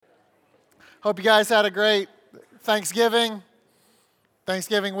Hope you guys had a great Thanksgiving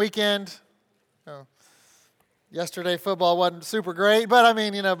weekend. Yesterday football wasn't super great, but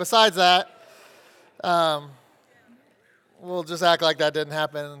besides that, we'll just act like that didn't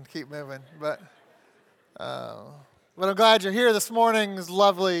happen and keep moving. But I'm glad you're here this morning. It's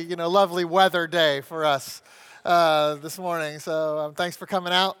lovely weather day for us this morning. So thanks for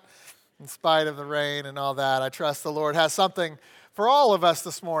coming out in spite of the rain and all that. I trust the Lord has something for all of us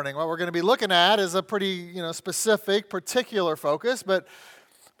this morning. What we're going to be looking at is a pretty, specific, particular focus, but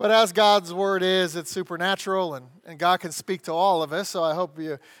as God's word is, it's supernatural, and God can speak to all of us, so I hope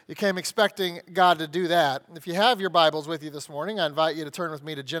you came expecting God to do that. If you have your Bibles with you this morning, I invite you to turn with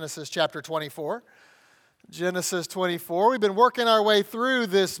me to Genesis chapter 24. Genesis 24. We've been working our way through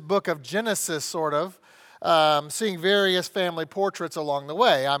this book of Genesis, sort of, seeing various family portraits along the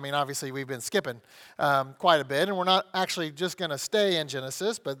way. Obviously, we've been skipping quite a bit, and we're not actually just going to stay in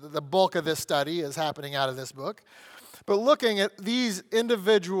Genesis, but the bulk of this study is happening out of this book. But looking at these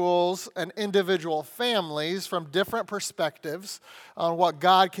individuals and individual families from different perspectives on what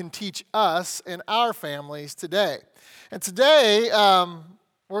God can teach us in our families today. And today,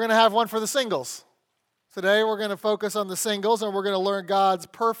 we're going to have one for the singles. Today, we're going to focus on the singles, and we're going to learn God's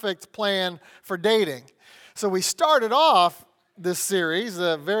perfect plan for dating. So we started off this series,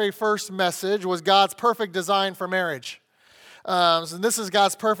 the very first message was God's perfect design for marriage. So this is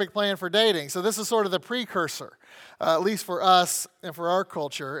God's perfect plan for dating. So this is sort of the precursor, at least for us and for our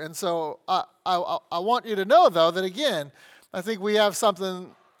culture. And so I want you to know, though, that again, I think we have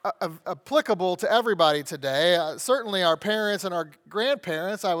something applicable to everybody today. Certainly our parents and our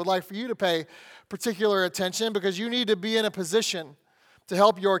grandparents, I would like for you to pay particular attention because you need to be in a position to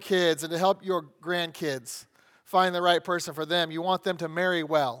help your kids and to help your grandkids find the right person for them. You want them to marry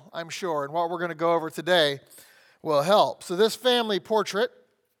well, I'm sure. And what we're going to go over today will help. So this family portrait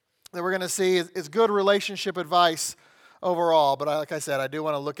that we're going to see is good relationship advice overall. But like I said, I do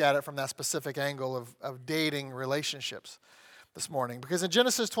want to look at it from that specific angle of dating relationships this morning. Because in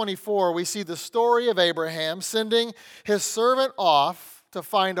Genesis 24, we see the story of Abraham sending his servant off to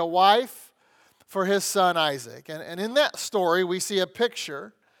find a wife for his son Isaac. And in that story, we see a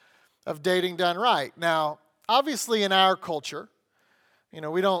picture of dating done right. Now, obviously in our culture,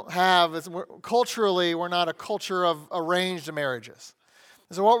 we don't have, culturally, we're not a culture of arranged marriages.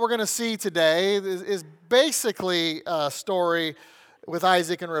 So what we're going to see today is basically a story with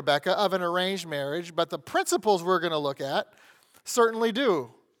Isaac and Rebekah of an arranged marriage, but the principles we're going to look at certainly do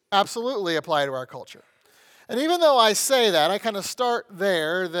absolutely apply to our culture. And even though I say that, I kind of start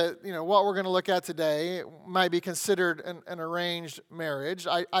there that, what we're going to look at today might be considered an arranged marriage.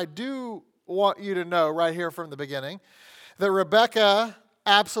 I do want you to know right here from the beginning that Rebekah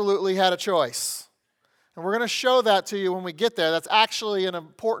absolutely had a choice. And we're going to show that to you when we get there. That's actually an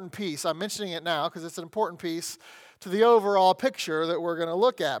important piece. I'm mentioning it now because it's an important piece to the overall picture that we're going to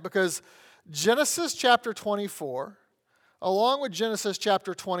look at. Because Genesis chapter 24, along with Genesis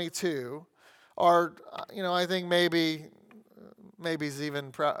chapter 22, are, I think maybe is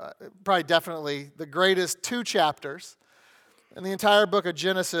even probably definitely the greatest two chapters in the entire book of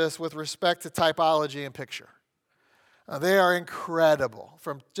Genesis with respect to typology and picture. They are incredible.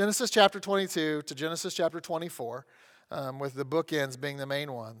 From Genesis chapter 22 to Genesis chapter 24, with the bookends being the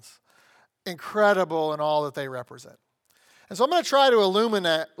main ones. Incredible in all that they represent. And so I'm going to try to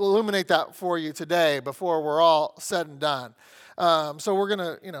illuminate that for you today before we're all said and done. So we're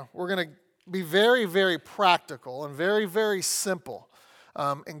going to be very, very practical and very, very simple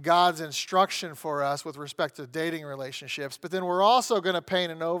in God's instruction for us with respect to dating relationships. But then we're also going to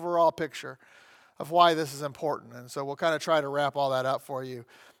paint an overall picture of why this is important. And so we'll kind of try to wrap all that up for you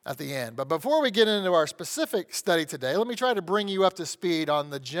at the end. But before we get into our specific study today, let me try to bring you up to speed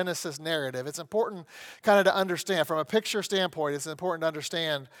on the Genesis narrative. It's important kind of to understand, from a picture standpoint, it's important to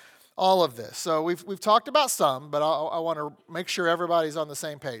understand all of this. So we've talked about some, but I want to make sure everybody's on the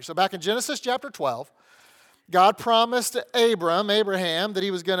same page. So back in Genesis chapter 12, God promised to Abraham, that he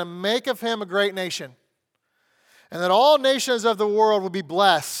was going to make of him a great nation, and that all nations of the world would be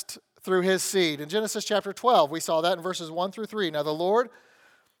blessed through his seed. In Genesis chapter 12, we saw that in verses 1 through 3. Now the Lord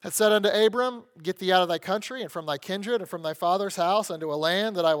had said unto Abram, get thee out of thy country, and from thy kindred, and from thy father's house, unto a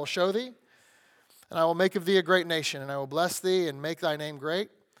land that I will show thee. And I will make of thee a great nation, and I will bless thee, and make thy name great,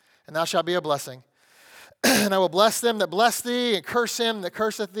 and thou shalt be a blessing. And I will bless them that bless thee, and curse him that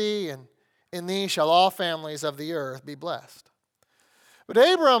curseth thee, and in thee shall all families of the earth be blessed. But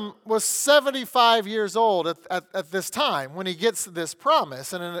Abram was 75 years old at this time when he gets this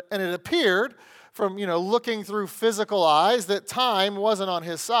promise. And it appeared from, looking through physical eyes that time wasn't on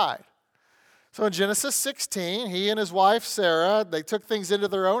his side. So in Genesis 16, he and his wife Sarah, they took things into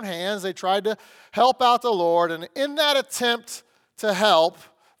their own hands. They tried to help out the Lord, and in that attempt to help,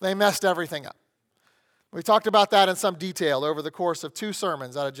 they messed everything up. We talked about that in some detail over the course of 2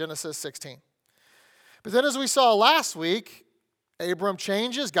 sermons out of Genesis 16. But then as we saw last week, Abram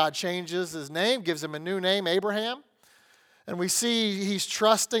changes. God changes his name, gives him a new name, Abraham. And we see he's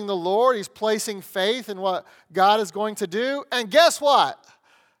trusting the Lord. He's placing faith in what God is going to do. And guess what?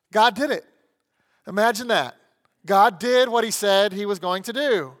 God did it. Imagine that. God did what he said he was going to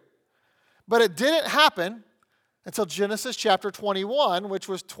do. But it didn't happen until Genesis chapter 21, which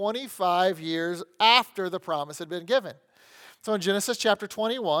was 25 years after the promise had been given. So in Genesis chapter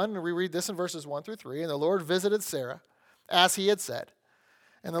 21, we read this in verses 1 through 3, and the Lord visited Sarah as he had said.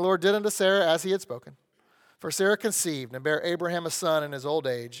 And the Lord did unto Sarah as he had spoken. For Sarah conceived and bare Abraham a son in his old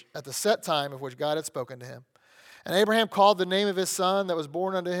age at the set time of which God had spoken to him. And Abraham called the name of his son that was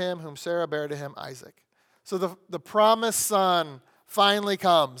born unto him, whom Sarah bare to him, Isaac. So the promised son finally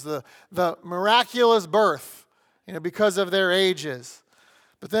comes, the miraculous birth, because of their ages.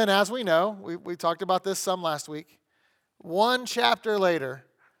 But then, as we know, we talked about this some last week, one chapter later,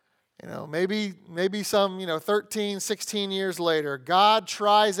 maybe some, 13, 16 years later, God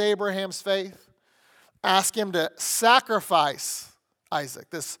tries Abraham's faith, asks him to sacrifice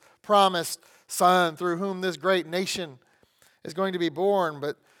Isaac, this promised son through whom this great nation is going to be born.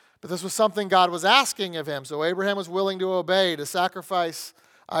 But this was something God was asking of him. So Abraham was willing to obey, to sacrifice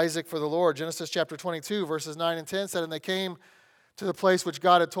Isaac for the Lord. Genesis chapter 22, verses 9 and 10 said, and they came to the place which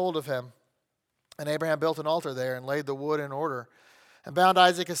God had told of him. And Abraham built an altar there and laid the wood in order, and bound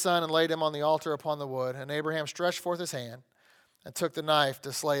Isaac his son and laid him on the altar upon the wood. And Abraham stretched forth his hand and took the knife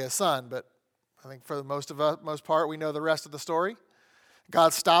to slay his son. But I think for the most part, we know the rest of the story.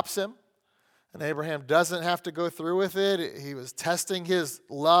 God stops him, and Abraham doesn't have to go through with it. He was testing his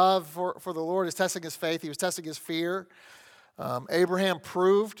love for the Lord. He was testing his faith. He was testing his fear. Abraham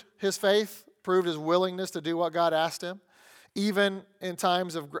proved his faith, proved his willingness to do what God asked him, even in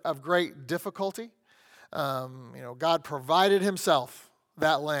times of great difficulty. God provided himself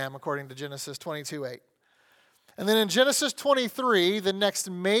that lamb, according to Genesis 22:8. And then in Genesis 23, the next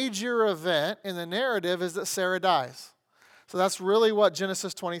major event in the narrative is that Sarah dies. So that's really what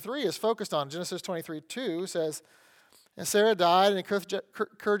Genesis 23 is focused on. Genesis 23:2 says, and Sarah died in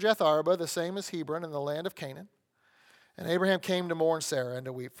Kirjath Arba, the same as Hebron, in the land of Canaan. And Abraham came to mourn Sarah and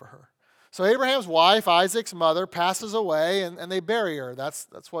to weep for her. So Abraham's wife, Isaac's mother, passes away, and they bury her. That's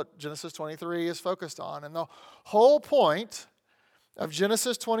what Genesis 23 is focused on. And the whole point of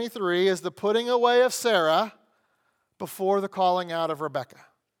Genesis 23 is the putting away of Sarah before the calling out of Rebekah.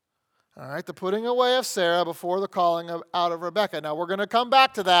 All right, the putting away of Sarah before the calling out of Rebekah. Now, we're going to come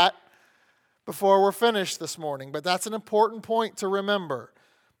back to that before we're finished this morning, but that's an important point to remember.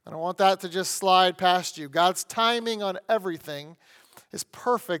 I don't want that to just slide past you. God's timing on everything is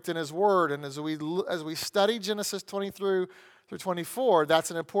perfect in His Word, and as we study Genesis 23 through 24,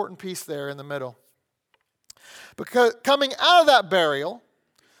 that's an important piece there in the middle. Because coming out of that burial,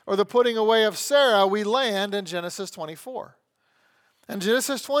 or the putting away of Sarah, we land in Genesis 24. And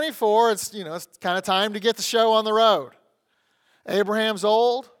Genesis 24, it's kind of time to get the show on the road. Abraham's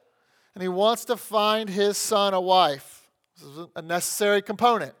old, and he wants to find his son a wife. This is a necessary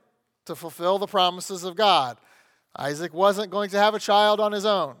component to fulfill the promises of God. Isaac wasn't going to have a child on his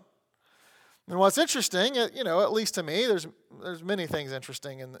own. And what's interesting, at least to me, there's many things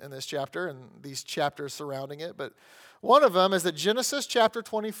interesting in this chapter and these chapters surrounding it, but one of them is that Genesis chapter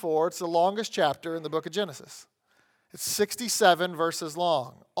 24, it's the longest chapter in the book of Genesis. It's 67 verses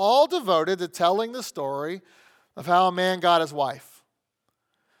long, all devoted to telling the story of how a man got his wife.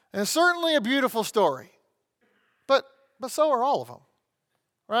 And it's certainly a beautiful story, but so are all of them,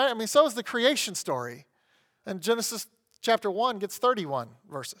 right? I mean, so is the creation story. And Genesis chapter 1 gets 31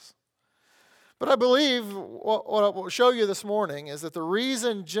 verses. But I believe what I will show you this morning is that the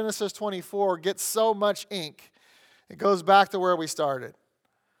reason Genesis 24 gets so much ink, it goes back to where we started.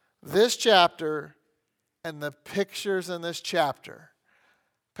 This chapter and the pictures in this chapter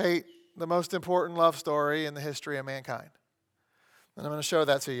paint the most important love story in the history of mankind. And I'm going to show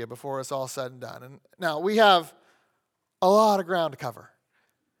that to you before it's all said and done. And now, we have a lot of ground to cover.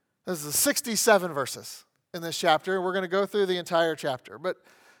 This is 67 verses in this chapter. We're going to go through the entire chapter. But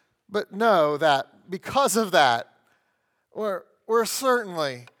know that because of that, we're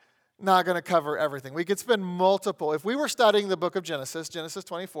certainly not going to cover everything. We could spend if we were studying the book of Genesis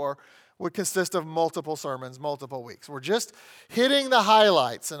 24 would consist of multiple sermons, multiple weeks. We're just hitting the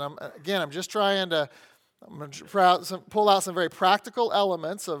highlights. And I'm just trying to pull out some very practical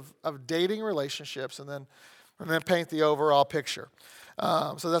elements of dating relationships and then paint the overall picture.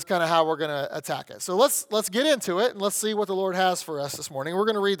 So that's kind of how we're going to attack it. So let's get into it, and let's see what the Lord has for us this morning. We're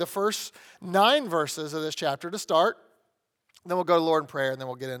going to read the first 9 verses of this chapter to start. Then we'll go to the Lord in prayer, and then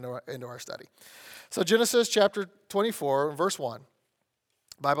we'll get into our study. So Genesis chapter 24, verse 1.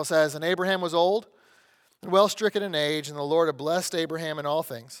 The Bible says, "And Abraham was old and well stricken in age, and the Lord had blessed Abraham in all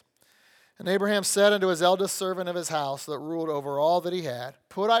things. And Abraham said unto his eldest servant of his house that ruled over all that he had,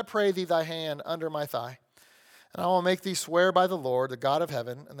 Put, I pray thee, thy hand under my thigh. And I will make thee swear by the Lord, the God of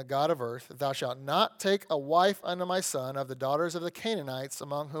heaven and the God of earth, that thou shalt not take a wife unto my son of the daughters of the Canaanites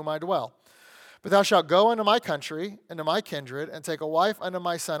among whom I dwell. But thou shalt go into my country, into my kindred, and take a wife unto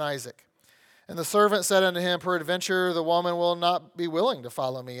my son Isaac. And the servant said unto him, Peradventure the woman will not be willing to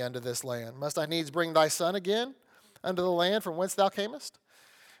follow me unto this land. Must I needs bring thy son again unto the land from whence thou camest?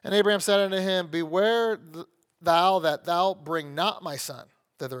 And Abraham said unto him, Beware thou that thou bring not my son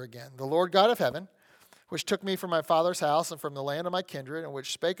thither again. The Lord God of heaven, which took me from my father's house and from the land of my kindred, and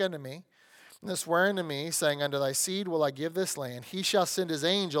which spake unto me, and has sworn unto me, saying, Unto thy seed will I give this land. He shall send his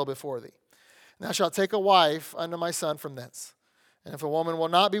angel before thee. And thou shalt take a wife unto my son from thence. And if a woman will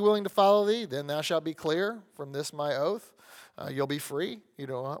not be willing to follow thee, then thou shalt be clear from this my oath. You'll be free. You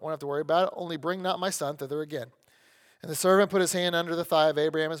won't have to worry about it. Only bring not my son thither again. And the servant put his hand under the thigh of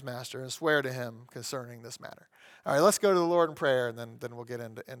Abraham his master and sware to him concerning this matter." All right, let's go to the Lord in prayer, and then we'll get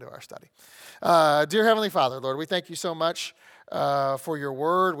into our study. Dear Heavenly Father, Lord, we thank you so much for your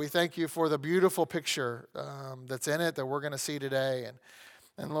word. We thank you for the beautiful picture that's in it that we're going to see today.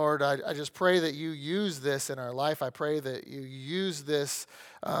 And Lord, I just pray that you use this in our life. I pray that you use this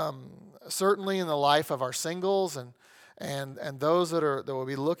certainly in the life of our singles and those that will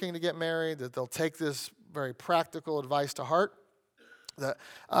be looking to get married, that they'll take this very practical advice to heart. That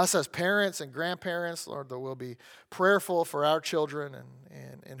us as parents and grandparents, Lord, that we'll be prayerful for our children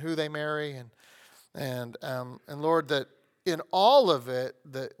and who they marry. And Lord, that in all of it,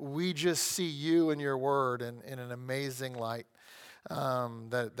 that we just see you and your word in an amazing light.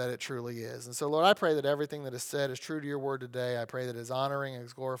 That it truly is. And so, Lord, I pray that everything that is said is true to your word today. I pray that it's honoring and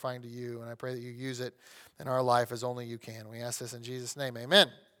it's glorifying to you, and I pray that you use it in our life as only you can. We ask this in Jesus' name. Amen.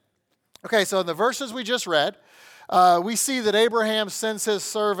 Okay, so in the verses we just read, we see that Abraham sends his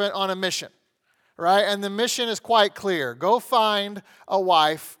servant on a mission, right? And the mission is quite clear. Go find a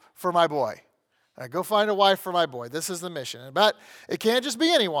wife for my boy. All right, go find a wife for my boy. This is the mission. But it can't just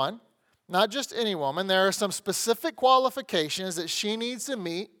be anyone. Not just any woman. There are some specific qualifications that she needs to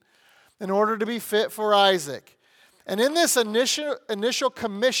meet in order to be fit for Isaac. And in this initial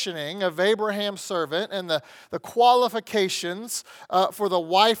commissioning of Abraham's servant and the qualifications for the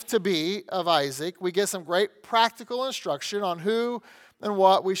wife-to-be of Isaac, we get some great practical instruction on who and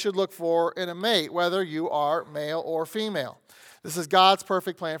what we should look for in a mate, whether you are male or female. This is God's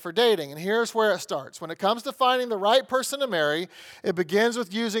perfect plan for dating. And here's where it starts. When it comes to finding the right person to marry, it begins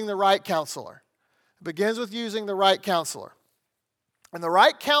with using the right counselor. It begins with using the right counselor. And the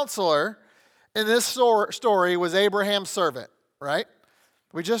right counselor in this story was Abraham's servant, right?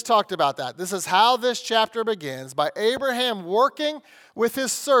 We just talked about that. This is how this chapter begins, by Abraham working with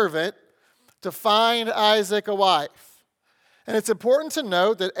his servant to find Isaac a wife. And it's important to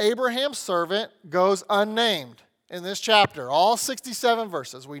note that Abraham's servant goes unnamed. In this chapter, all 67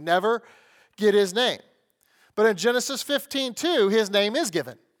 verses, we never get his name. But in Genesis 15:2, his name is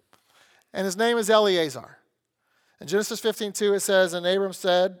given. And his name is Eliezer. In Genesis 15:2, it says, And Abram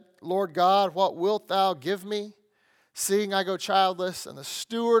said, Lord God, what wilt thou give me, seeing I go childless, and the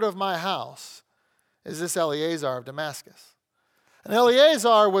steward of my house is this Eliezer of Damascus. And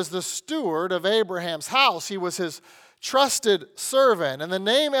Eliezer was the steward of Abraham's house. He was his trusted servant. And the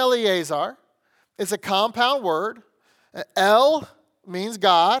name Eliezer, it's a compound word. El means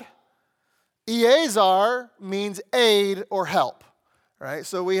God. Ezer means aid or help. Right?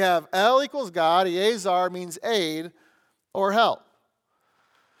 So we have El equals God. Ezer means aid or help.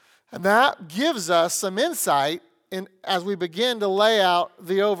 And that gives us some insight as we begin to lay out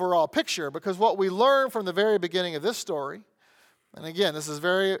the overall picture. Because what we learn from the very beginning of this story, and again, this is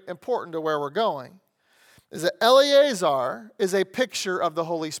very important to where we're going, is that Eliezer is a picture of the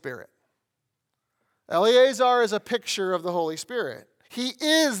Holy Spirit. Eliezer is a picture of the Holy Spirit. He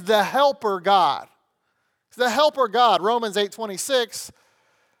is the helper God. He's the helper God. Romans 8:26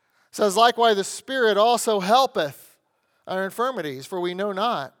 says, Likewise the Spirit also helpeth our infirmities, for we know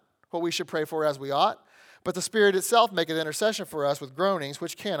not what we should pray for as we ought, but the Spirit itself maketh intercession for us with groanings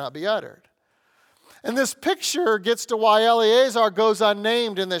which cannot be uttered. And this picture gets to why Eliezer goes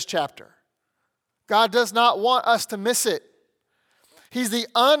unnamed in this chapter. God does not want us to miss it. He's the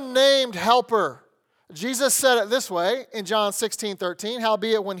unnamed helper Jesus said it this way in John 16:13,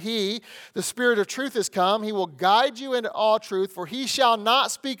 howbeit when he, the Spirit of truth, is come, he will guide you into all truth, for he shall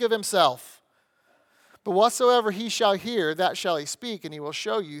not speak of himself. But whatsoever he shall hear, that shall he speak, and he will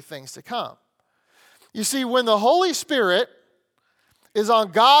show you things to come. You see, when the Holy Spirit is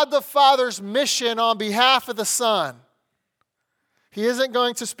on God the Father's mission on behalf of the Son, he isn't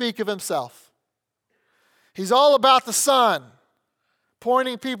going to speak of himself. He's all about the Son,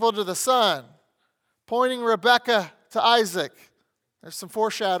 pointing people to the Son, pointing Rebekah to Isaac. There's some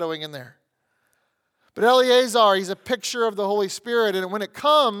foreshadowing in there. But Eleazar, he's a picture of the Holy Spirit, and when it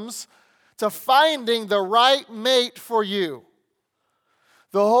comes to finding the right mate for you,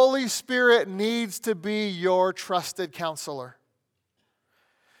 the Holy Spirit needs to be your trusted counselor.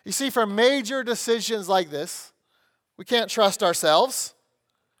 You see, for major decisions like this, we can't trust ourselves.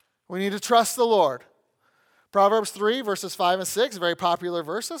 We need to trust the Lord. Proverbs 3, verses 5 and 6, a very popular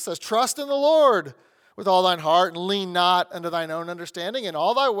verse, says, trust in the Lord with all thine heart, and lean not unto thine own understanding. In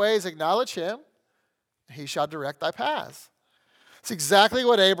all thy ways acknowledge him, and he shall direct thy paths. It's exactly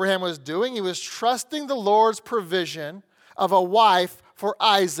what Abraham was doing. He was trusting the Lord's provision of a wife for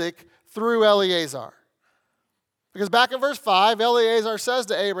Isaac through Eleazar. Because back in verse 5, Eleazar says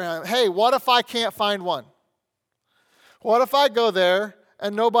to Abraham, hey, what if I can't find one? What if I go there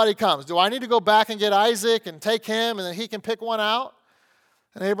and nobody comes? Do I need to go back and get Isaac and take him and then he can pick one out?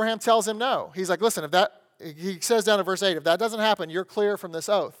 And Abraham tells him no. He's like, listen, he says down in verse 8, if that doesn't happen, you're clear from this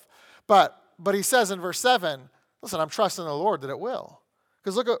oath. But he says in verse 7, listen, I'm trusting the Lord that it will.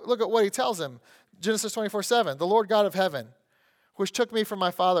 Because look at what he tells him. Genesis 24:7, the Lord God of heaven, which took me from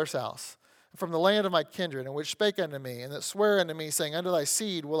my father's house, from the land of my kindred, and which spake unto me, and that sware unto me, saying, unto thy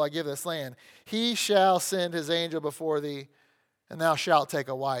seed will I give this land. He shall send his angel before thee, and thou shalt take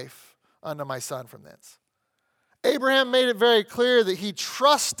a wife unto my son from thence. Abraham made it very clear that he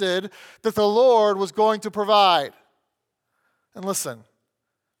trusted that the Lord was going to provide. And listen,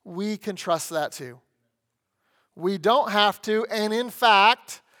 we can trust that too. We don't have to, and in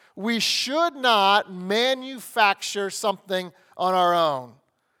fact, we should not manufacture something on our own,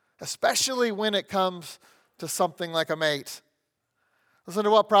 especially when it comes to something like a mate. Listen to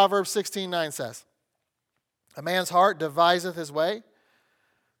what Proverbs 16:9 says. A man's heart deviseth his way,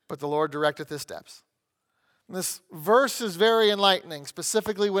 but the Lord directeth his steps. And this verse is very enlightening,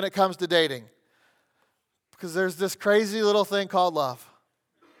 specifically when it comes to dating, because there's this crazy little thing called love.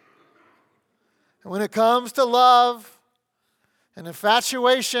 And when it comes to love and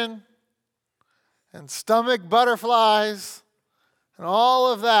infatuation and stomach butterflies and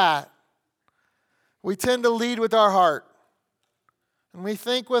all of that, we tend to lead with our heart. And we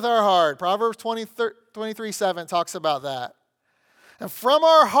think with our heart. Proverbs 23:7 talks about that. And from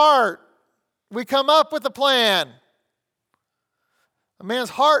our heart, we come up with a plan. A man's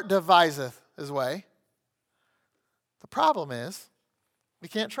heart deviseth his way. The problem is, we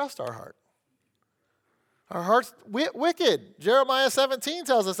can't trust our heart. Our heart's wicked. Jeremiah 17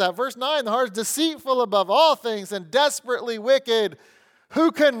 tells us that. Verse 9, the heart is deceitful above all things and desperately wicked.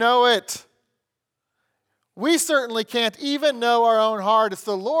 Who can know it? We certainly can't even know our own heart. It's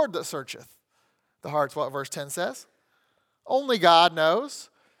the Lord that searcheth the heart's what verse 10 says. Only God knows.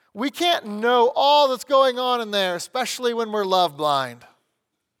 We can't know all that's going on in there, especially when we're love blind.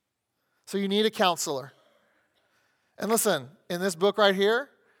 So you need a counselor. And listen, in this book right here,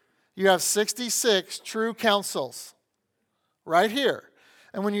 you have 66 true counsels right here.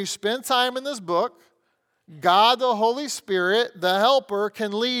 And when you spend time in this book, God, the Holy Spirit, the helper,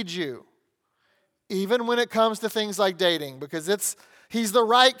 can lead you. Even when it comes to things like dating, because he's the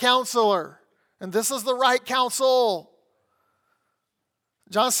right counselor. And this is the right counsel.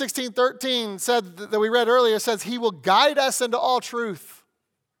 John 16:13 said that we read earlier, says he will guide us into all truth.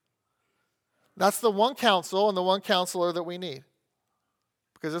 That's the one counsel and the one counselor that we need.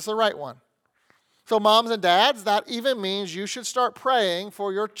 Because it's the right one. So moms and dads, that even means you should start praying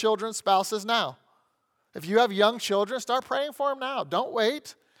for your children's spouses now. If you have young children, start praying for them now. Don't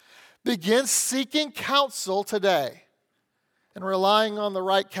wait. Begin seeking counsel today and relying on the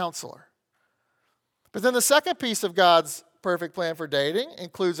right counselor. But then the second piece of God's perfect plan for dating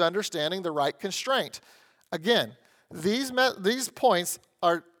includes understanding the right constraint. Again, these points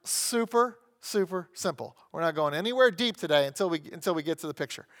are super simple. We're not going anywhere deep today until we get to the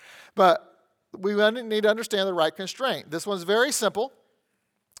picture. But we need to understand the right constraint. This one's very simple,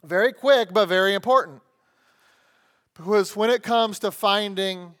 very quick, but very important. Because when it comes to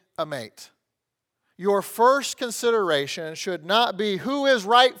finding a mate, your first consideration should not be who is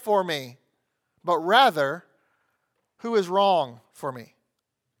right for me, but rather who is wrong for me.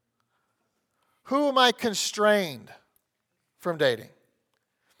 Who am I constrained from dating?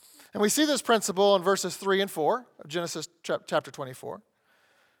 And we see this principle in verses 3 and 4 of Genesis chapter 24.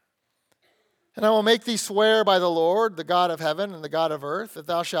 And I will make thee swear by the Lord, the God of heaven and the God of earth, that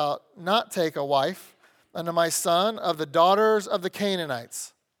thou shalt not take a wife unto my son of the daughters of the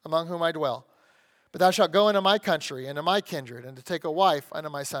Canaanites, among whom I dwell. But thou shalt go into my country, into my kindred, and to take a wife unto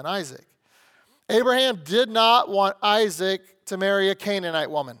my son Isaac. Abraham did not want Isaac to marry a Canaanite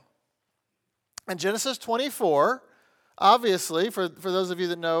woman. And Genesis 24, obviously, for those of you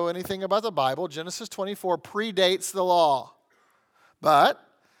that know anything about the Bible, Genesis 24 predates the law. But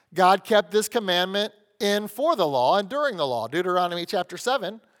God kept this commandment in for the law and during the law. Deuteronomy chapter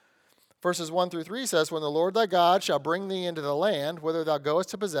 7, verses 1 through 3 says, When the Lord thy God shall bring thee into the land, whither thou goest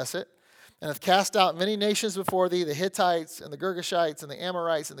to possess it, and hath cast out many nations before thee, the Hittites, and the Girgashites, and the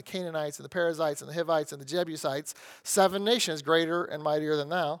Amorites, and the Canaanites, and the Perizzites, and the Hivites, and the Jebusites, 7 nations greater and mightier than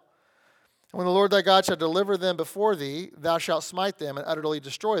thou. And when the Lord thy God shall deliver them before thee, thou shalt smite them and utterly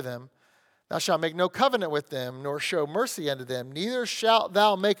destroy them. Thou shalt make no covenant with them, nor show mercy unto them, neither shalt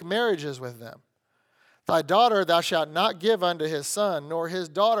thou make marriages with them. Thy daughter thou shalt not give unto his son, nor his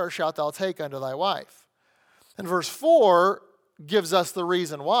daughter shalt thou take unto thy wife. And verse 4 gives us the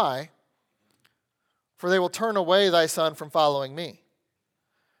reason why. For they will turn away thy son from following me,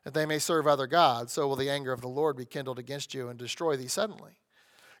 that they may serve other gods. So will the anger of the Lord be kindled against you and destroy thee suddenly.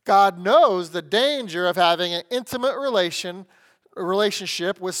 God knows the danger of having an intimate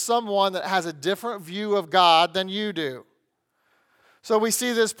relationship with someone that has a different view of God than you do. So we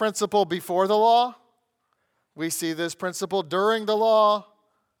see this principle before the law. We see this principle during the law.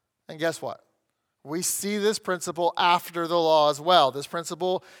 And guess what? We see this principle after the law as well. This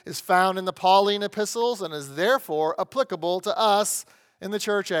principle is found in the Pauline epistles and is therefore applicable to us in the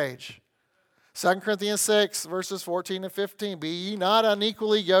church age. 2 Corinthians 6, verses 14 and 15. Be ye not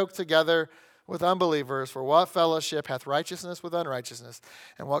unequally yoked together with unbelievers, for what fellowship hath righteousness with unrighteousness?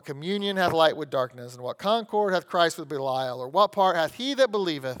 And what communion hath light with darkness? And what concord hath Christ with Belial? Or what part hath he that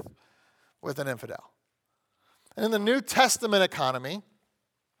believeth with an infidel? And in the New Testament economy,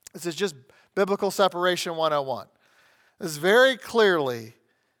 this is just Biblical Separation 101. This very clearly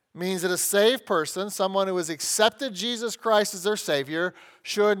means that a saved person, someone who has accepted Jesus Christ as their Savior,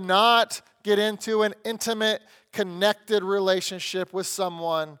 should not get into an intimate, connected relationship with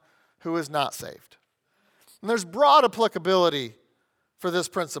someone who is not saved. And there's broad applicability for this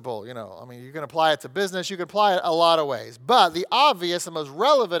principle. You can apply it to business. You can apply it a lot of ways. But the obvious and most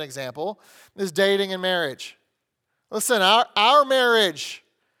relevant example is dating and marriage. Listen, our marriage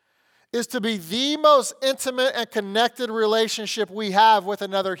is to be the most intimate and connected relationship we have with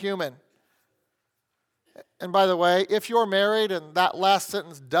another human. And by the way, if you're married and that last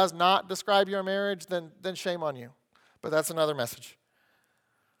sentence does not describe your marriage, then shame on you. But that's another message.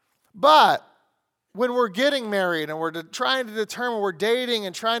 But when we're getting married and we're trying to determine, we're dating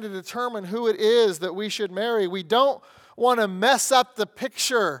and trying to determine who it is that we should marry, we don't want to mess up the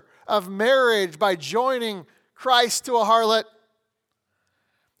picture of marriage by joining Christ to a harlot.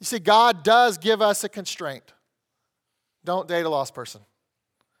 You see, God does give us a constraint. Don't date a lost person.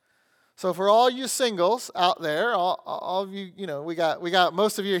 So for all you singles out there, all of you, we got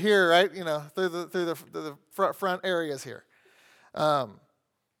most of you here, right? Through the front areas here.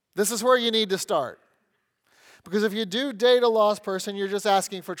 This is where you need to start. Because if you do date a lost person, you're just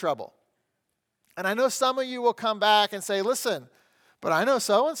asking for trouble. And I know some of you will come back and say, listen, but I know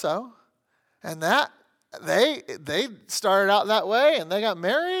so-and-so, and that they started out that way, and they got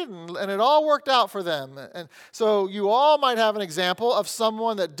married, and it all worked out for them. And so you all might have an example of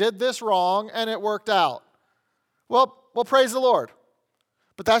someone that did this wrong, and it worked out. Well, praise the Lord.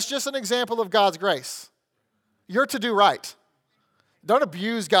 But that's just an example of God's grace. You're to do right. Don't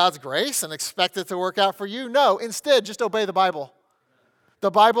abuse God's grace and expect it to work out for you. No, instead, just obey the Bible.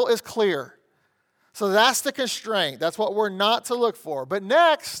 The Bible is clear. So that's the constraint. That's what we're not to look for. But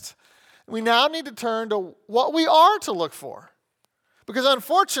next, we now need to turn to what we are to look for. Because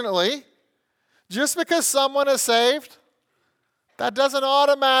unfortunately, just because someone is saved, that doesn't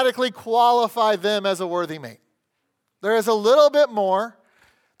automatically qualify them as a worthy mate. There is a little bit more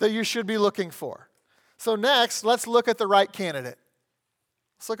that you should be looking for. So next, let's look at the right candidate.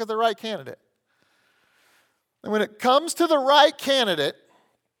 Let's look at the right candidate. And when it comes to the right candidate,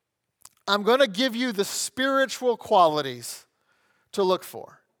 I'm going to give you the spiritual qualities to look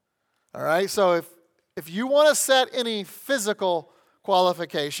for. All right? So if you want to set any physical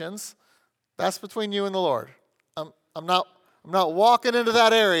qualifications, that's between you and the Lord. I'm not walking into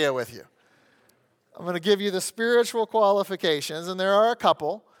that area with you. I'm going to give you the spiritual qualifications, and there are a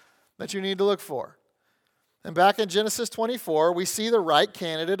couple that you need to look for. And back in Genesis 24, we see the right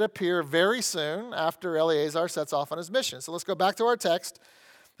candidate appear very soon after Eleazar sets off on his mission. So let's go back to our text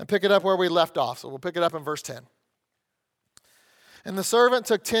and pick it up where we left off. So we'll pick it up in verse 10. And the servant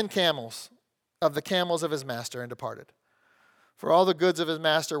took 10 camels of the camels of his master and departed. For all the goods of his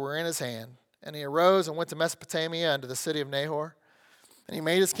master were in his hand. And he arose and went to Mesopotamia unto the city of Nahor. And he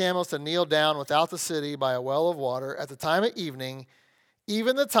made his camels to kneel down without the city by a well of water at the time of evening,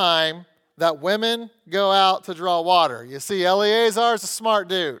 even the time that women go out to draw water. You see, Eleazar is a smart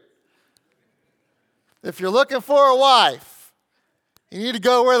dude. If you're looking for a wife, you need to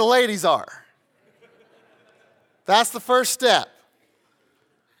go where the ladies are. That's the first step.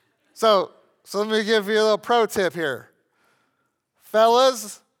 So let me give you a little pro tip here.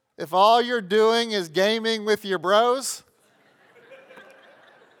 Fellas, if all you're doing is gaming with your bros,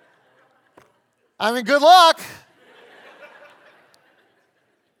 I mean, good luck.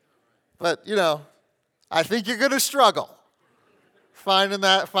 But, I think you're going to struggle finding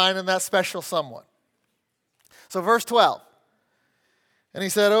that special someone. So verse 12. And he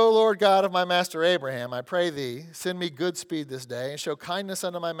said, O Lord God of my master Abraham, I pray thee, send me good speed this day, and show kindness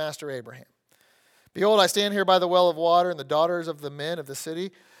unto my master Abraham. Behold, I stand here by the well of water, and the daughters of the men of the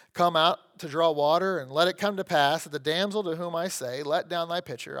city come out to draw water, and let it come to pass that the damsel to whom I say, let down thy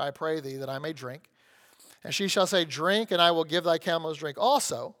pitcher, I pray thee, that I may drink. And she shall say, drink, and I will give thy camels drink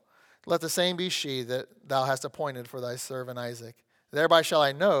also. Let the same be she that thou hast appointed for thy servant Isaac. Thereby shall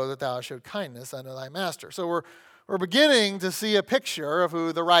I know that thou hast showed kindness unto thy master. So we're beginning to see a picture of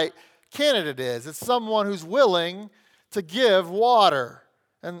who the right candidate is. It's someone who's willing to give water,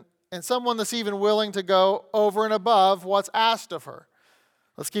 and someone that's even willing to go over and above what's asked of her.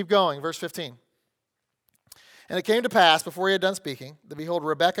 Let's keep going. Verse 15. And it came to pass, before he had done speaking, that behold,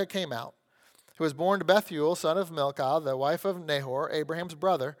 Rebekah came out, who was born to Bethuel, son of Milcah, the wife of Nahor, Abraham's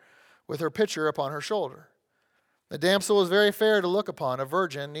brother, with her pitcher upon her shoulder. The damsel was very fair to look upon, a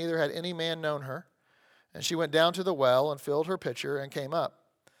virgin, neither had any man known her. And she went down to the well and filled her pitcher and came up.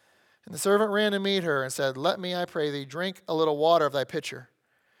 And the servant ran to meet her and said, let me, I pray thee, drink a little water of thy pitcher.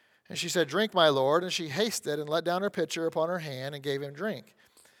 And she said, drink, my lord. And she hasted and let down her pitcher upon her hand and gave him drink.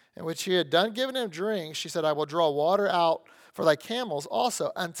 And when she had done giving him drink, she said, I will draw water out for thy camels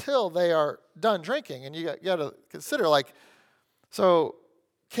also until they are done drinking. And you got to consider, so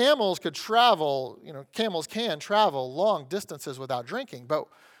camels could travel, camels can travel long distances without drinking. But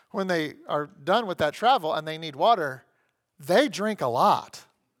when they are done with that travel and they need water, they drink a lot.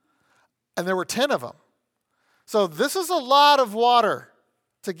 And there were 10 of them. So this is a lot of water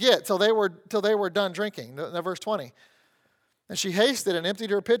to get till they were done drinking. Now, verse 20. And she hasted and emptied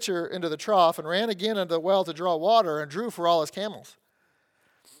her pitcher into the trough and ran again into the well to draw water and drew for all his camels.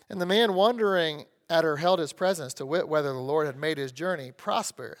 And the man wondering at her held his presence to wit whether the Lord had made his journey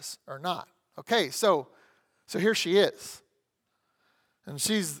prosperous or not. Okay, so here she is. And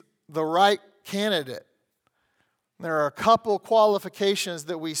she's the right candidate. There are a couple qualifications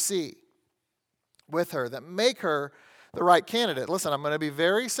that we see with her that make her the right candidate. Listen, I'm going to be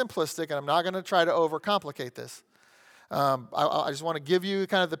very simplistic, and I'm not going to try to overcomplicate this. I just want to give you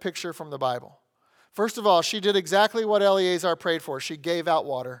kind of the picture from the Bible. First of all, she did exactly what Eleazar prayed for. She gave out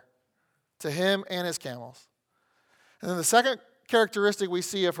water to him and his camels. And then the second characteristic we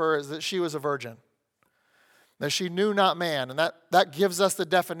see of her is that she was a virgin, that she knew not man, and that gives us the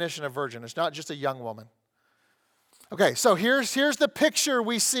definition of virgin. It's not just a young woman. Okay, so here's the picture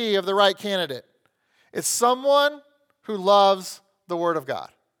we see of the right candidate. It's someone who loves the Word of God.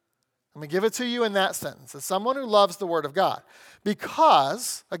 Let me give it to you in that sentence. It's someone who loves the Word of God.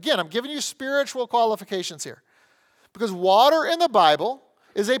 Because, again, I'm giving you spiritual qualifications here. Because water in the Bible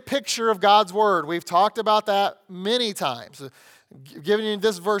is a picture of God's Word. We've talked about that many times. Given you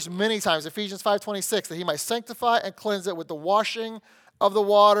this verse many times, Ephesians 5:26, that he might sanctify and cleanse it with the washing of the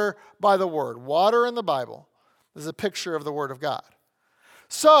water by the Word. Water in the Bible is a picture of the Word of God.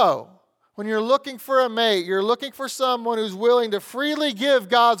 So, when you're looking for a mate, you're looking for someone who's willing to freely give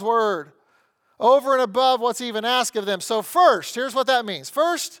God's Word over and above what's even asked of them. So first, here's what that means.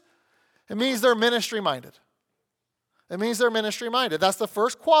 First, it means they're ministry-minded. It means they're ministry-minded. That's the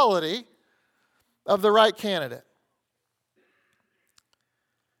first quality of the right candidate.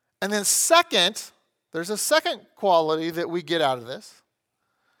 And then second, there's a second quality that we get out of this.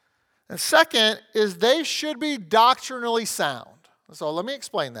 And second is they should be doctrinally sound. So let me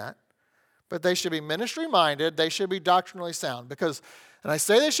explain that. But they should be ministry-minded. They should be doctrinally sound. And I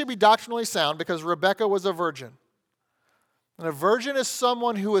say they should be doctrinally sound because Rebekah was a virgin. And a virgin is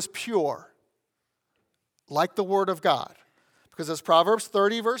someone who is pure, like the Word of God. Because as Proverbs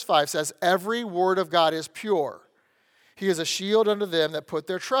 30 verse 5 says, every word of God is pure. He is a shield unto them that put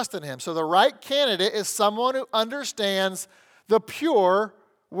their trust in him. So the right candidate is someone who understands the pure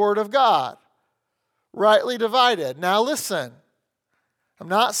Word of God, rightly divided. Now listen. I'm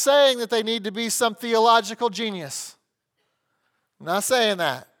not saying that they need to be some theological genius. I'm not saying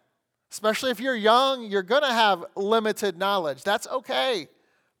that. Especially if you're young, you're going to have limited knowledge. That's okay.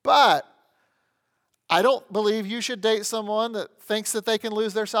 But I don't believe you should date someone that thinks that they can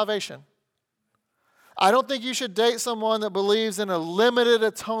lose their salvation. I don't think you should date someone that believes in a limited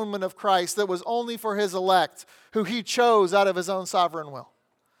atonement of Christ that was only for his elect, who he chose out of his own sovereign will.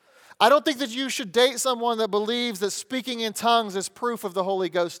 I don't think that you should date someone that believes that speaking in tongues is proof of the Holy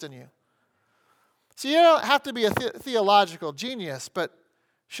Ghost in you. So you don't have to be a theological genius, but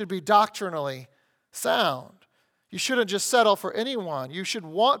should be doctrinally sound. You shouldn't just settle for anyone. You should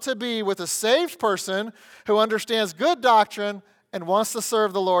want to be with a saved person who understands good doctrine and wants to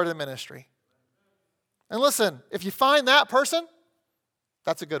serve the Lord in ministry. And listen, if you find that person,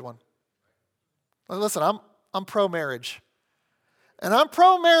 that's a good one. Listen, I'm pro-marriage. And I'm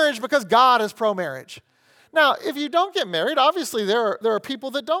pro-marriage because God is pro-marriage. Now, if you don't get married, obviously there are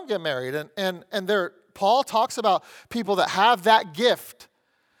people that don't get married. And Paul talks about people that have that gift.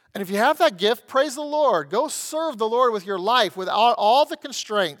 And if you have that gift, praise the Lord. Go serve the Lord with your life without all the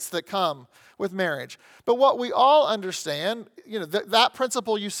constraints that come with marriage. But what we all understand, that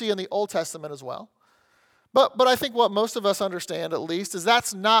principle you see in the Old Testament as well. But I think what most of us understand, at least, is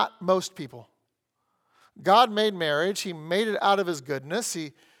that's not most people. God made marriage. He made it out of his goodness.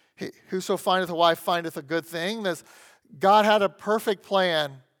 Whoso findeth a wife findeth a good thing. God had a perfect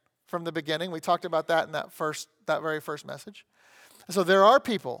plan from the beginning. We talked about that in that very first message. And so there are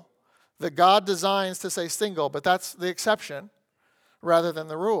people that God designs to say single, but that's the exception rather than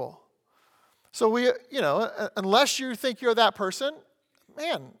the rule. So unless you think you're that person,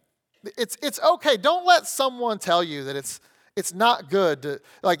 man, it's okay. Don't let someone tell you that it's not good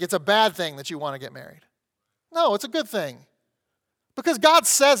it's a bad thing that you want to get married. No, it's a good thing. Because God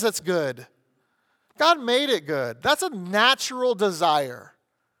says it's good. God made it good. That's a natural desire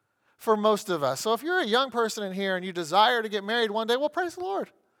for most of us. So if you're a young person in here and you desire to get married one day, well, praise the Lord.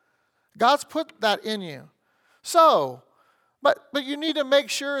 God's put that in you. So, but you need to make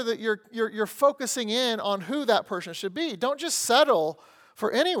sure that you're focusing in on who that person should be. Don't just settle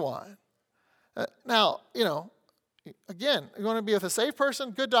for anyone. Now, again, you want to be with a saved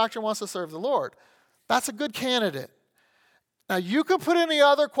person, good doctrine, wants to serve the Lord. That's a good candidate. Now, you can put any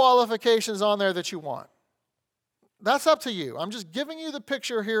other qualifications on there that you want. That's up to you. I'm just giving you the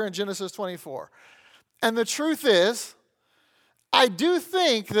picture here in Genesis 24. And the truth is, I do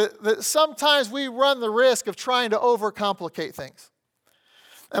think that sometimes we run the risk of trying to overcomplicate things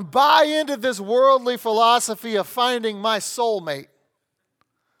and buy into this worldly philosophy of finding my soulmate,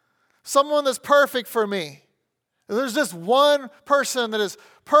 someone that's perfect for me. There's just one person that is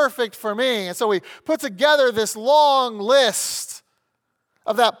perfect for me. And so we put together this long list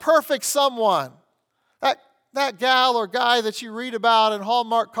of that perfect someone, that gal or guy that you read about in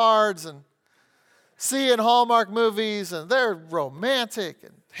Hallmark cards and see in Hallmark movies, and they're romantic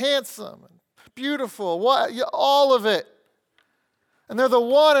and handsome and beautiful, all of it. And they're the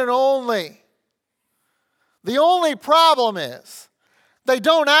one and only. The only problem is they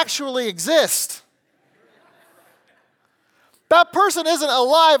don't actually exist. That person isn't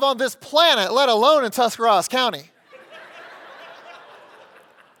alive on this planet, let alone in Tuscarawas County.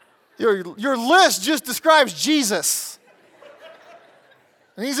 Your list just describes Jesus.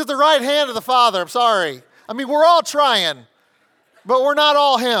 And he's at the right hand of the Father. I'm sorry. I mean, we're all trying, but we're not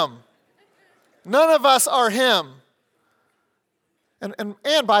all him. None of us are him.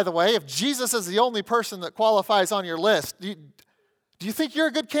 And by the way, if Jesus is the only person that qualifies on your list, do you think you're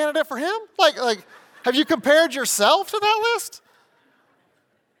a good candidate for him? Like, have you compared yourself to that list?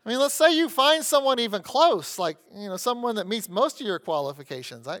 I mean, let's say you find someone even close, someone that meets most of your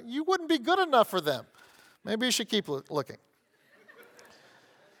qualifications. You wouldn't be good enough for them. Maybe you should keep looking.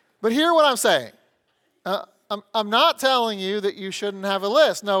 But hear what I'm saying. I'm not telling you that you shouldn't have a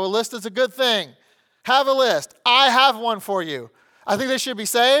list. No, a list is a good thing. Have a list. I have one for you. I think they should be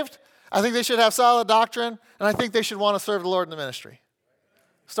saved. I think they should have solid doctrine. And I think they should want to serve the Lord in the ministry.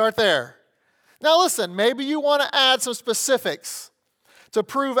 Start there. Now listen, maybe you want to add some specifics to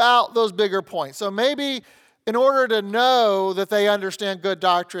prove out those bigger points. So maybe in order to know that they understand good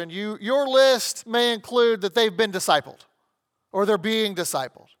doctrine, your list may include that they've been discipled or they're being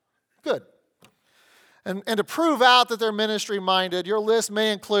discipled. Good. And to prove out that they're ministry-minded, your list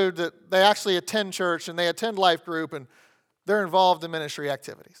may include that they actually attend church and they attend life group and they're involved in ministry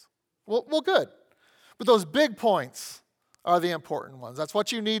activities. Well, good. But those big points are the important ones. That's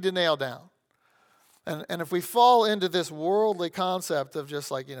what you need to nail down. And if we fall into this worldly concept of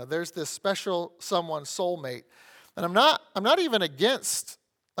just there's this special someone soulmate, and I'm not even against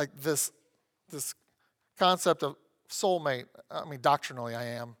this concept of soulmate. I mean, doctrinally I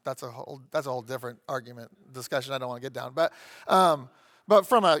am. That's a whole different argument, discussion I don't want to get down. But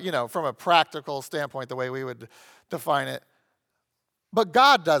from a practical standpoint, the way we would define it. But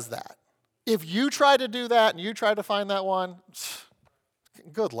God does that. If you try to do that and you try to find that one,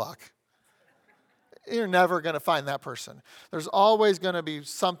 good luck. You're never going to find that person. There's always going to be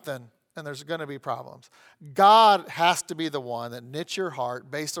something, and there's going to be problems. God has to be the one that knits your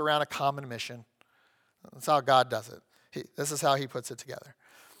heart based around a common mission. That's how God does it. This is how he puts it together.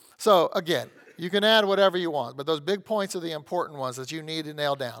 So again, you can add whatever you want, but those big points are the important ones that you need to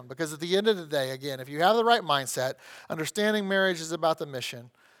nail down. Because at the end of the day, again, if you have the right mindset, understanding marriage is about the mission.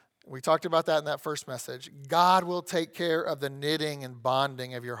 We talked about that in that first message. God will take care of the knitting and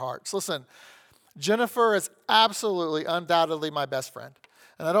bonding of your hearts. Listen, Jennifer is absolutely, undoubtedly my best friend.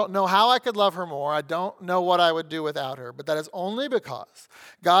 And I don't know how I could love her more. I don't know what I would do without her. But that is only because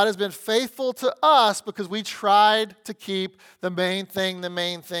God has been faithful to us because we tried to keep the main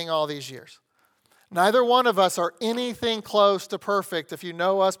thing all these years. Neither one of us are anything close to perfect. If you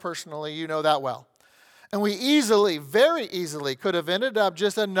know us personally, you know that well. And we easily, very easily, could have ended up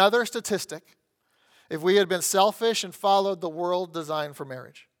just another statistic if we had been selfish and followed the world designed for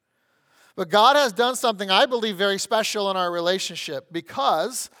marriage. But God has done something, I believe, very special in our relationship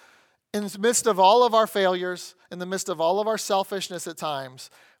because in the midst of all of our failures, in the midst of all of our selfishness at times,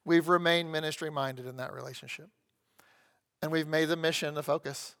 we've remained ministry-minded in that relationship. And we've made the mission the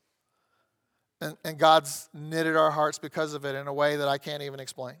focus. And God's knitted our hearts because of it in a way that I can't even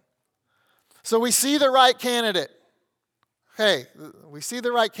explain. So we see the right candidate. Hey, we see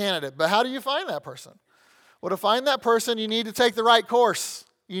the right candidate, but how do you find that person? Well, to find that person, you need to take the right course.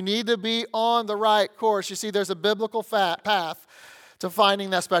 You need to be on the right course. You see, there's a biblical path to finding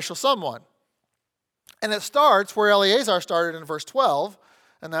that special someone. And it starts where Eleazar started in verse 12,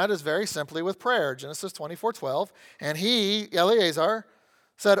 and that is very simply with prayer. Genesis 24:12. And he, Eleazar,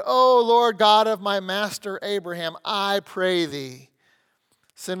 said, "O Lord God of my master Abraham, I pray thee,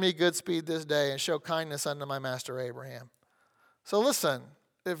 send me good speed this day and show kindness unto my master Abraham." So listen,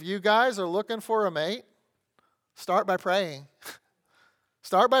 if you guys are looking for a mate, start by praying.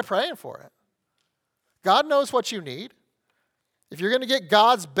 Start by praying for it. God knows what you need. If you're going to get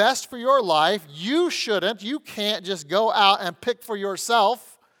God's best for your life, you can't just go out and pick for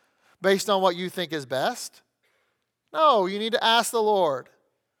yourself based on what you think is best. No, you need to ask the Lord.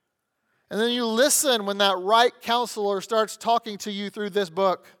 And then you listen when that right counselor starts talking to you through this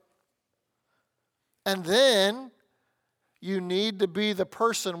book. And then you need to be the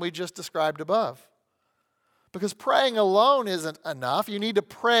person we just described above. Because praying alone isn't enough. You need to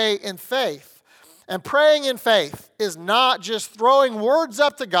pray in faith. And praying in faith is not just throwing words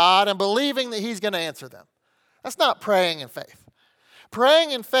up to God and believing that he's going to answer them. That's not praying in faith.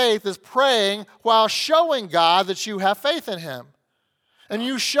 Praying in faith is praying while showing God that you have faith in him. And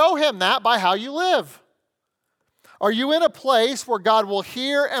you show him that by how you live. Are you in a place where God will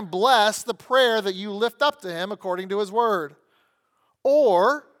hear and bless the prayer that you lift up to him according to his word?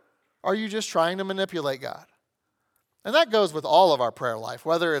 Or are you just trying to manipulate God? And that goes with all of our prayer life,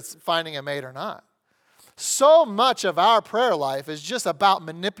 whether it's finding a mate or not. So much of our prayer life is just about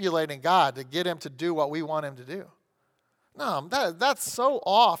manipulating God to get him to do what we want him to do. No, that's so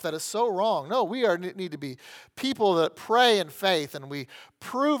off. That is so wrong. No, we need to be people that pray in faith, and we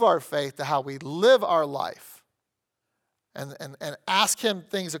prove our faith to how we live our life and ask him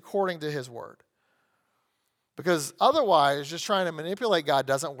things according to his word. Because otherwise, just trying to manipulate God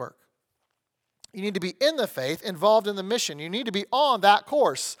doesn't work. You need to be in the faith, involved in the mission. You need to be on that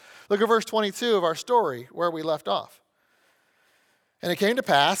course. Look at verse 22 of our story where we left off. And it came to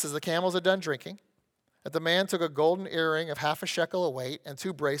pass, as the camels had done drinking, that the man took a golden earring of 1/2 shekel a weight and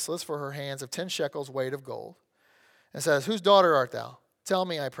 2 bracelets for her hands of 10 shekels weight of gold, and says, "Whose daughter art thou? Tell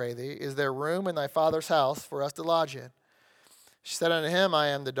me, I pray thee, is there room in thy father's house for us to lodge in?" She said unto him, "I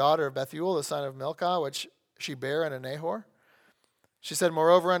am the daughter of Bethuel, the son of Milcah, which she bare unto Nahor." She said,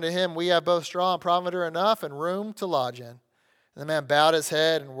 "Moreover unto him, we have both straw and provender enough and room to lodge in." And the man bowed his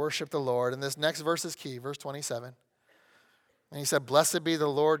head and worshiped the Lord. And this next verse is key, verse 27. And he said, "Blessed be the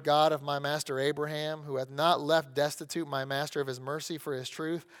Lord God of my master Abraham, who hath not left destitute my master of his mercy for his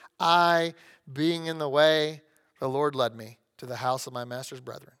truth. I, being in the way, the Lord led me to the house of my master's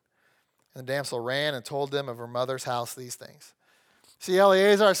brethren." And the damsel ran and told them of her mother's house these things. See,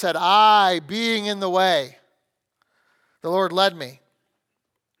 Eleazar said, "I, being in the way, the Lord led me."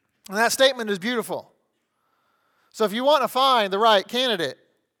 And that statement is beautiful. So if you want to find the right candidate,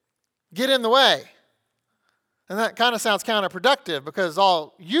 get in the way. And that kind of sounds counterproductive because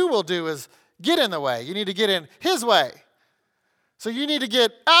all you will do is get in the way. You need to get in his way. So you need to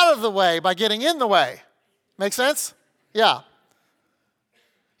get out of the way by getting in the way. Make sense? Yeah.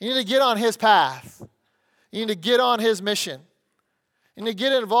 You need to get on his path. You need to get on his mission. You need to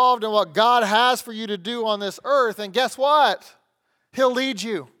get involved in what God has for you to do on this earth. And guess what? He'll lead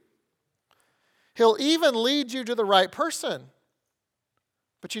you. He'll even lead you to the right person.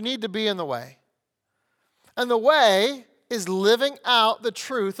 But you need to be in the way. And the way is living out the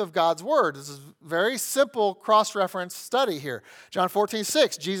truth of God's word. This is a very simple cross-reference study here. John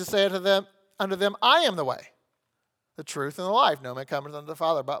 14:6, Jesus said unto them, I am the way, the truth, and the life. No man cometh unto the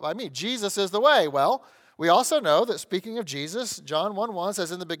Father but by me. Jesus is the way. Well, we also know that speaking of Jesus, John 1:1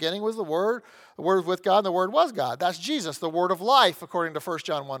 says, in the beginning was the Word was with God, and the Word was God. That's Jesus, the Word of life, according to 1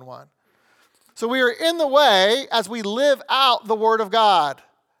 John 1:1. So we are in the way as we live out the Word of God,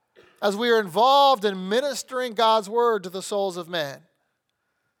 as we are involved in ministering God's Word to the souls of men.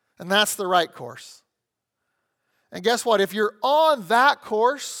 And that's the right course. And guess what? If you're on that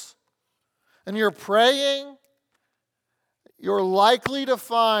course and you're praying, you're likely to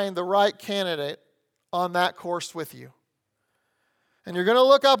find the right candidate on that course with you. And you're going to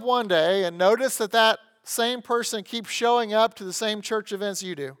look up one day and notice that that same person keeps showing up to the same church events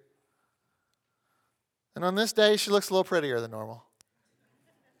you do. And on this day, she looks a little prettier than normal.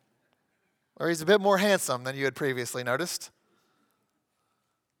 Or he's a bit more handsome than you had previously noticed.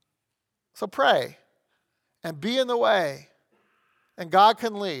 So pray and be in the way, and God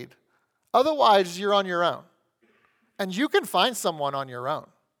can lead. Otherwise, you're on your own. And you can find someone on your own.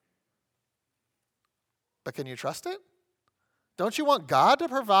 But can you trust it? Don't you want God to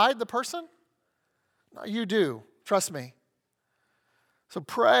provide the person? No, you do. Trust me. So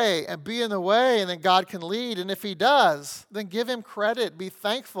pray and be in the way, and then God can lead. And if he does, then give him credit. Be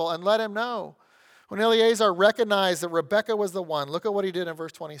thankful and let him know. When Eleazar recognized that Rebekah was the one, look at what he did in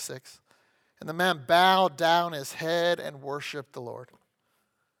verse 26. And the man bowed down his head and worshiped the Lord.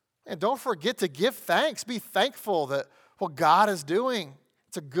 And don't forget to give thanks. Be thankful that what God is doing,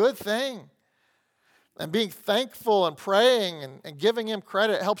 it's a good thing. And being thankful and praying and giving him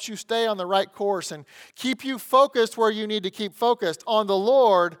credit helps you stay on the right course and keep you focused where you need to keep focused, on the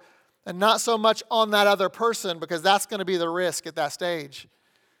Lord and not so much on that other person, because that's going to be the risk at that stage,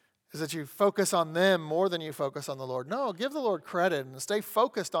 is that you focus on them more than you focus on the Lord. No, give the Lord credit and stay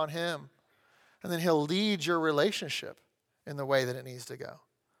focused on him, and then he'll lead your relationship in the way that it needs to go.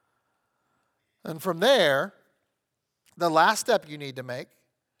 And from there, the last step you need to make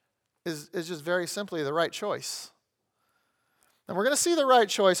is just very simply the right choice. And we're going to see the right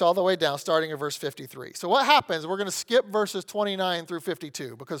choice all the way down, starting at verse 53. So what happens, we're going to skip verses 29 through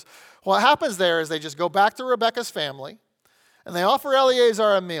 52, because what happens there is they just go back to Rebekah's family, and they offer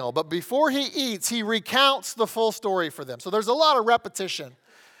Eleazar a meal. But before he eats, he recounts the full story for them. So there's a lot of repetition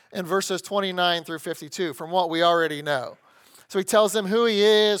in verses 29 through 52 from what we already know. So he tells them who he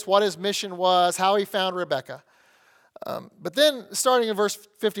is, what his mission was, how he found Rebekah. But then, starting in verse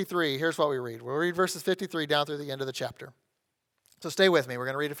 53, here's what we read. We'll read verses 53 down through the end of the chapter. So stay with me. We're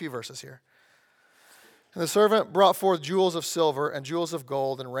going to read a few verses here. And the servant brought forth jewels of silver and jewels of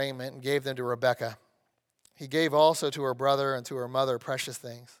gold and raiment and gave them to Rebekah. He gave also to her brother and to her mother precious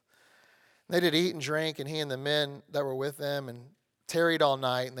things. And they did eat and drink, and he and the men that were with them, and tarried all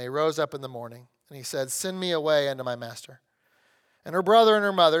night. And they rose up in the morning. And he said, send me away unto my master. And her brother and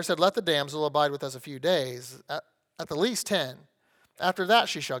her mother said, let the damsel abide with us a few days, at the least 10. After that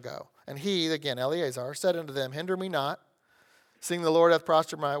she shall go. And he, again Eleazar, said unto them, hinder me not, seeing the Lord hath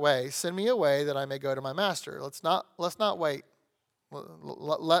prospered my way. Send me away that I may go to my master. Let's not wait.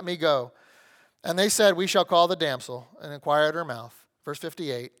 Let me go. And they said, we shall call the damsel and inquire at her mouth. Verse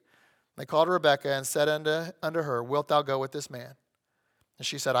 58. They called Rebekah and said unto her, wilt thou go with this man? And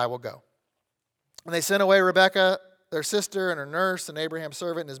she said, I will go. And they sent away Rebekah, their sister, and her nurse, and Abraham's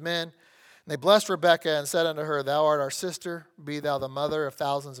servant and his men. And they blessed Rebekah and said unto her, thou art our sister, be thou the mother of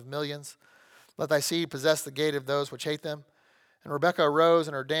thousands of millions. Let thy seed possess the gate of those which hate them. And Rebekah arose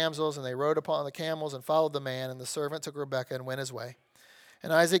and her damsels, and they rode upon the camels and followed the man. And the servant took Rebekah and went his way.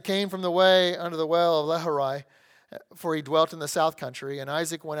 And Isaac came from the way unto the well of Leharai, for he dwelt in the south country. And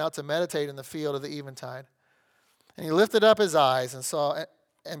Isaac went out to meditate in the field of the eventide. And he lifted up his eyes and saw,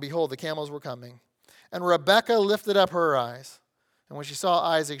 and behold, the camels were coming. And Rebekah lifted up her eyes. And when she saw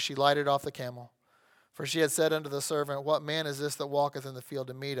Isaac, she lighted off the camel. For she had said unto the servant, what man is this that walketh in the field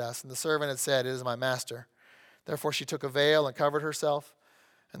to meet us? And the servant had said, it is my master. Therefore she took a veil and covered herself.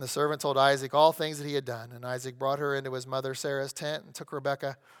 And the servant told Isaac all things that he had done. And Isaac brought her into his mother Sarah's tent and took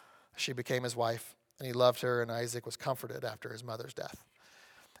Rebekah. She became his wife. And he loved her, and Isaac was comforted after his mother's death.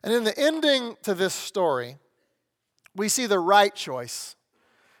 And in the ending to this story, we see the right choice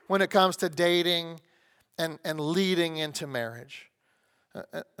when it comes to dating and leading into marriage.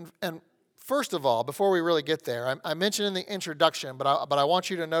 And first of all, before we really get there, I mentioned in the introduction, but I want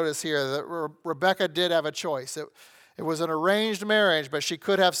you to notice here that Rebekah did have a choice. It was an arranged marriage, but she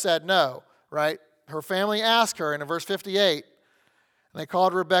could have said no, right? Her family asked her in verse 58, and they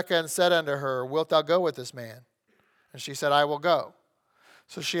called Rebekah and said unto her, wilt thou go with this man? And she said, I will go.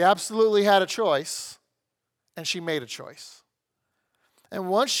 So she absolutely had a choice, and she made a choice. And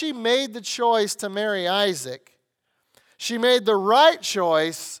once she made the choice to marry Isaac, she made the right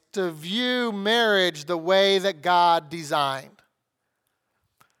choice to view marriage the way that God designed.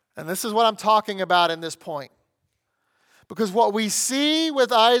 And this is what I'm talking about in this point. Because what we see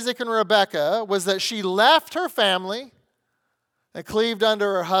with Isaac and Rebekah was that she left her family and cleaved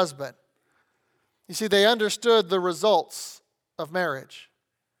under her husband. You see, they understood the results of marriage.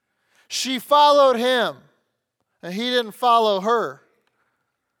 She followed him, and he didn't follow her.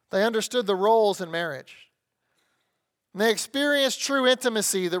 They understood the roles in marriage. And they experienced true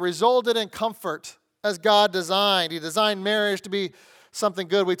intimacy that resulted in comfort as God designed. He designed marriage to be something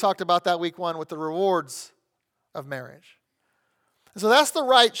good. We talked about that week 1 with the rewards of marriage. And so that's the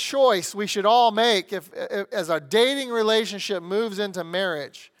right choice we should all make if as our dating relationship moves into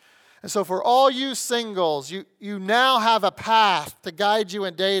marriage. And so for all you singles, you now have a path to guide you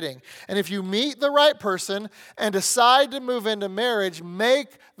in dating. And if you meet the right person and decide to move into marriage, make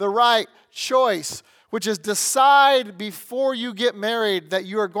the right choice, which is decide before you get married that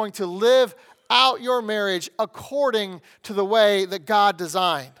you are going to live out your marriage according to the way that God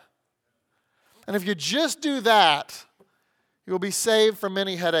designed. And if you just do that, you'll be saved from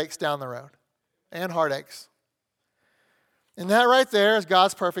many headaches down the road and heartaches. And that right there is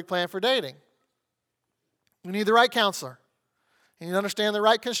God's perfect plan for dating. You need the right counselor. You need to understand the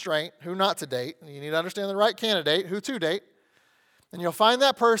right constraint, who not to date. You need to understand the right candidate, who to date. And you'll find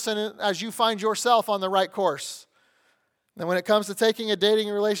that person as you find yourself on the right course. And when it comes to taking a dating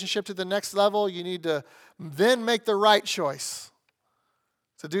relationship to the next level, you need to then make the right choice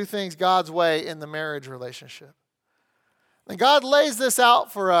to do things God's way in the marriage relationship. And God lays this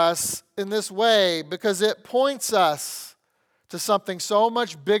out for us in this way because it points us to something so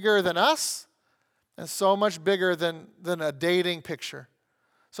much bigger than us and so much bigger than a dating picture,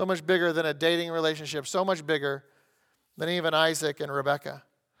 so much bigger than a dating relationship, so much bigger than even Isaac and Rebekah.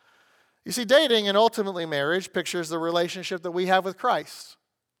 You see, dating and ultimately marriage pictures the relationship that we have with Christ,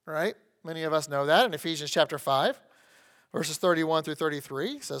 right? Many of us know that in Ephesians chapter 5. Verses 31 through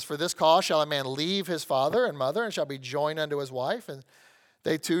 33 says, for this cause shall a man leave his father and mother and shall be joined unto his wife, and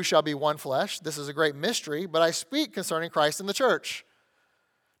they two shall be one flesh. This is a great mystery, but I speak concerning Christ and the church.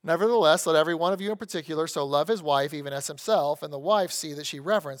 Nevertheless, let every one of you in particular so love his wife even as himself, and the wife see that she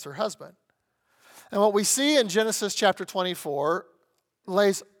reverence her husband. And what we see in Genesis chapter 24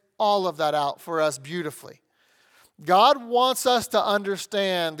 lays all of that out for us beautifully. God wants us to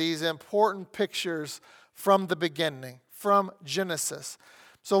understand these important pictures from the beginning. From Genesis.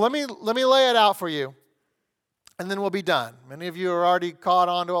 So let me lay it out for you, and then we'll be done. Many of you are already caught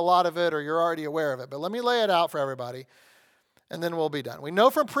on to a lot of it, or you're already aware of it, but let me lay it out for everybody, and then we'll be done. We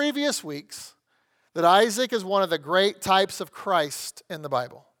know from previous weeks that Isaac is one of the great types of Christ in the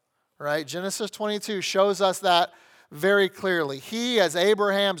Bible, right? Genesis 22 shows us that very clearly. He, as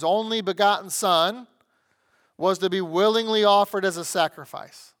Abraham's only begotten son, was to be willingly offered as a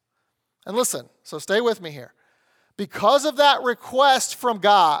sacrifice. And listen, so stay with me here. Because of that request from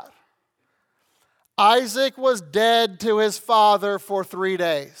God, Isaac was dead to his father for 3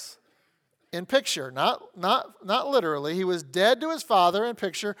 days. In picture, not literally. He was dead to his father in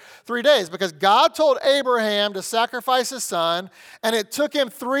picture 3 days because God told Abraham to sacrifice his son, and it took him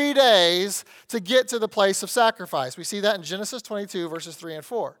 3 days to get to the place of sacrifice. We see that in Genesis 22, verses 3 and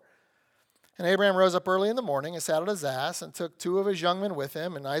 4. And Abraham rose up early in the morning and sat on his ass and took 2 of his young men with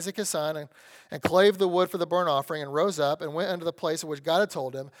him and Isaac his son and clave the wood for the burnt offering and rose up and went unto the place of which God had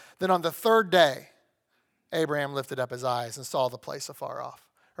told him. Then on the 3rd day, Abraham lifted up his eyes and saw the place afar off.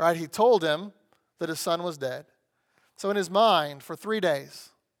 Right? He told him that his son was dead. So in his mind, for 3 days,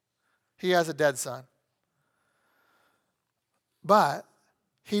 he has a dead son. But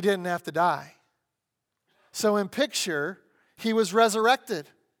he didn't have to die. So in picture, he was resurrected.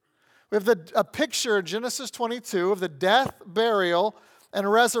 We have a picture in Genesis 22 of the death, burial, and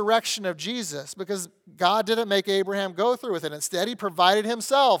resurrection of Jesus because God didn't make Abraham go through with it. Instead, he provided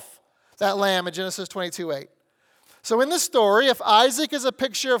himself that lamb in Genesis 22:8. So in this story, if Isaac is a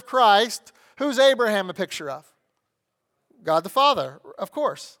picture of Christ, who's Abraham a picture of? God the Father, of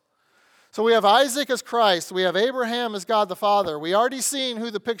course. So we have Isaac as Christ. We have Abraham as God the Father. We already seen who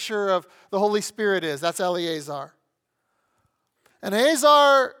the picture of the Holy Spirit is. That's Eleazar. And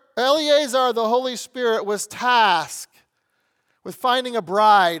Eleazar, the Holy Spirit, was tasked with finding a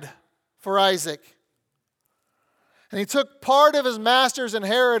bride for Isaac. And he took part of his master's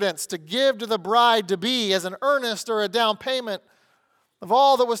inheritance to give to the bride-to-be as an earnest or a down payment of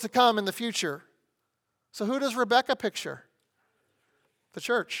all that was to come in the future. So who does Rebekah picture? The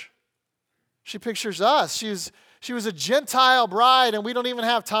church. She pictures us. She was a Gentile bride, and we don't even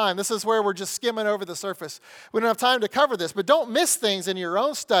have time. This is where we're just skimming over the surface. We don't have time to cover this, but don't miss things in your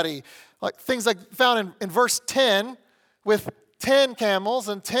own study, like things like found in verse 10 with 10 camels,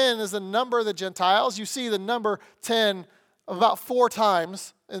 and 10 is the number of the Gentiles. You see the number 10 about 4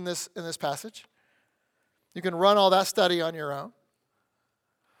 times in this passage. You can run all that study on your own.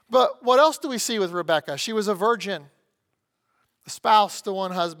 But what else do we see with Rebekah? She was a virgin, a spouse to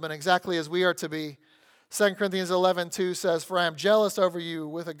one husband, exactly as we are to be. 2 Corinthians 11:2 says, "For I am jealous over you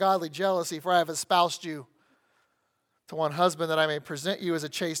with a godly jealousy, for I have espoused you to one husband, that I may present you as a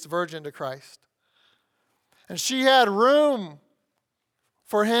chaste virgin to Christ." And she had room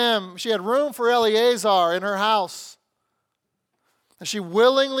for him. She had room for Eleazar in her house. And she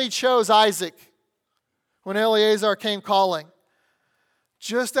willingly chose Isaac when Eleazar came calling.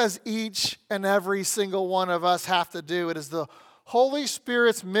 Just as each and every single one of us have to do. It is the Holy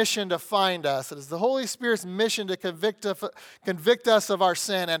Spirit's mission to find us. It is the Holy Spirit's mission to convict us of our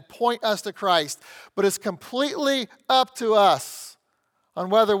sin and point us to Christ. But it's completely up to us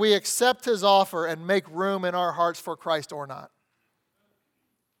on whether we accept his offer and make room in our hearts for Christ or not.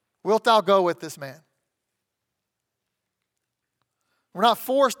 Wilt thou go with this man? We're not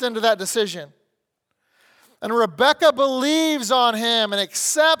forced into that decision. And Rebekah believes on him and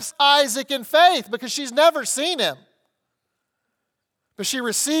accepts Isaac in faith because she's never seen him. But she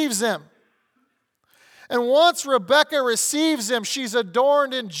receives him. And once Rebekah receives him, she's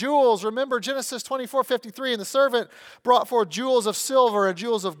adorned in jewels. Remember Genesis 24:53, and the servant brought forth jewels of silver and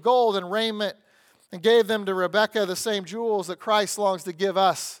jewels of gold and raiment and gave them to Rebekah, the same jewels that Christ longs to give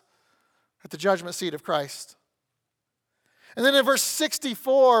us at the judgment seat of Christ. And then in verse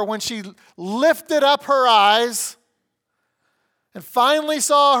 64, when she lifted up her eyes and finally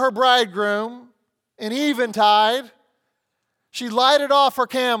saw her bridegroom in eventide, she lighted off her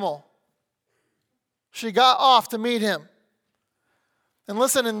camel. She got off to meet him. And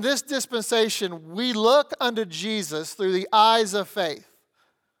listen, in this dispensation, we look unto Jesus through the eyes of faith.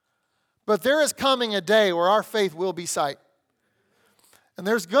 But there is coming a day where our faith will be sight. And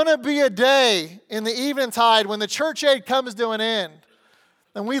there's going to be a day in the eventide when the church age comes to an end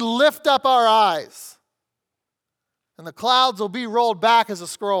and we lift up our eyes and the clouds will be rolled back as a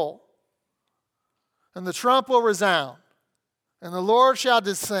scroll and the trump will resound and the Lord shall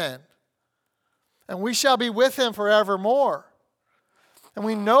descend and we shall be with him forevermore. And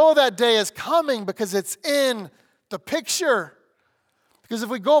we know that day is coming because it's in the picture. Because if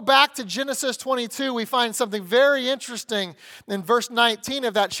we go back to Genesis 22, we find something very interesting in verse 19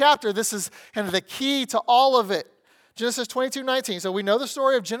 of that chapter. This is kind of the key to all of it. Genesis 22:19. So we know the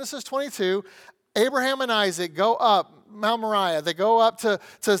story of Genesis 22. Abraham and Isaac go up Mount Moriah. They go up to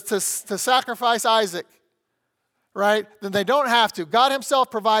sacrifice Isaac, right? Then they don't have to. God himself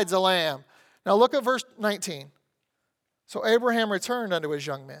provides a lamb. Now look at verse 19. So Abraham returned unto his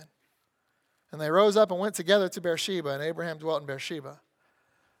young men. And they rose up and went together to Beersheba, and Abraham dwelt in Beersheba.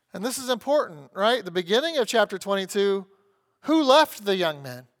 And this is important, right? The beginning of chapter 22, who left the young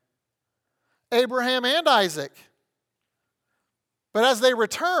men? Abraham and Isaac. But as they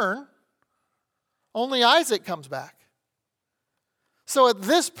return, only Isaac comes back. So at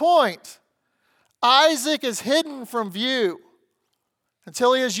this point, Isaac is hidden from view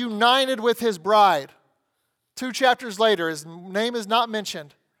until he is united with his bride. 2 chapters later, his name is not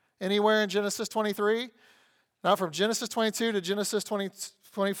mentioned anywhere in Genesis 23, not from Genesis 22 to Genesis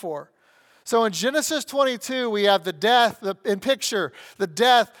 24. So in Genesis 22, we have the death, the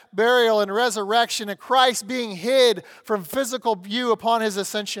death, burial, and resurrection, and Christ being hid from physical view upon his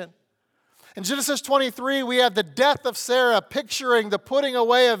ascension. In Genesis 23, we have the death of Sarah, picturing the putting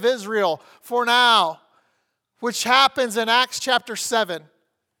away of Israel for now, which happens in Acts chapter 7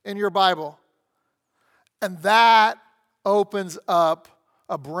 in your Bible. And that opens up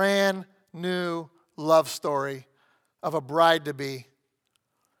a brand new love story of a bride-to-be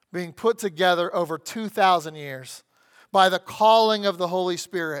being put together over 2,000 years by the calling of the Holy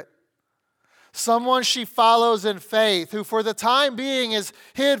Spirit. Someone she follows in faith, who for the time being is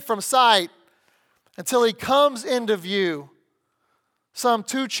hid from sight until he comes into view some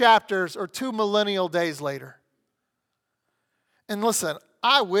 2 chapters or 2 millennial days later. And listen,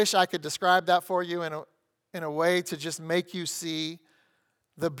 I wish I could describe that for you in a way to just make you see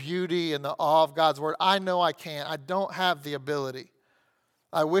the beauty and the awe of God's word. I know I can't. I don't have the ability.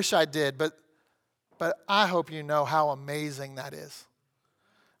 I wish I did, but I hope you know how amazing that is.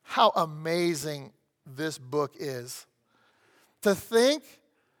 how amazing this book is. To think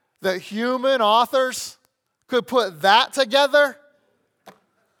that human authors could put that together?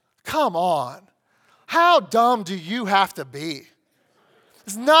 Come on. How dumb do you have to be?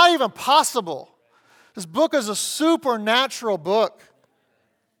 It's not even possible. This book is a supernatural book.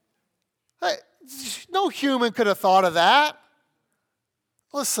 Hey, no human could have thought of that.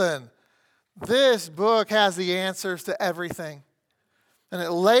 Listen, this book has the answers to everything, and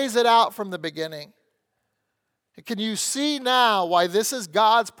it lays it out from the beginning. Can you see now why this is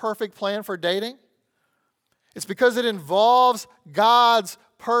God's perfect plan for dating? It's because it involves God's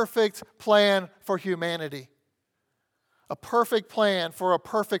perfect plan for humanity. A perfect plan for a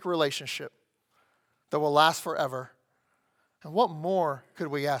perfect relationship that will last forever. And what more could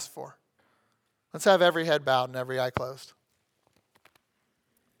we ask for? Let's have every head bowed and every eye closed.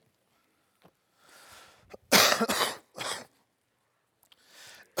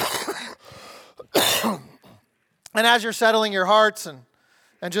 And as you're settling your hearts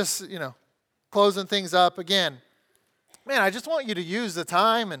and just, closing things up again, man, I just want you to use the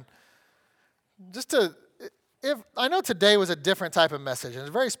time and I know today was a different type of message and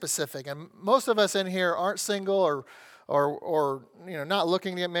it's very specific, and most of us in here aren't single or not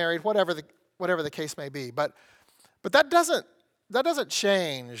looking to get married, whatever the case may be. But that doesn't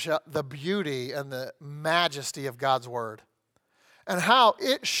change the beauty and the majesty of God's word and how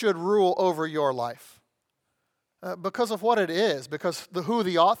it should rule over your life. Because of what it is, because who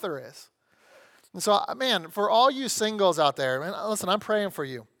the author is. And so, man, for all you singles out there, man, listen, I'm praying for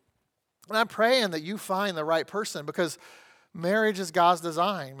you. And I'm praying that you find the right person, because marriage is God's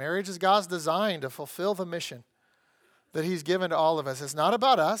design. Marriage is God's design to fulfill the mission that he's given to all of us. It's not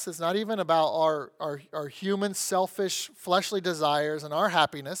about us. It's not even about our human, selfish, fleshly desires and our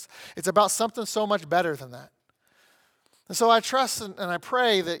happiness. It's about something so much better than that. And so I trust and I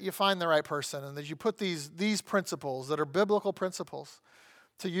pray that you find the right person and that you put these principles that are biblical principles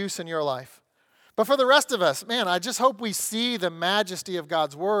to use in your life. But for the rest of us, man, I just hope we see the majesty of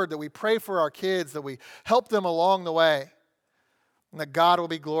God's word, that we pray for our kids, that we help them along the way, and that God will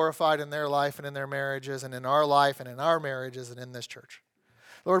be glorified in their life and in their marriages and in our life and in our marriages and in this church.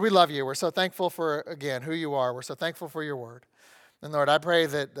 Lord, we love you. We're so thankful for, again, who you are. We're so thankful for your word. And Lord, I pray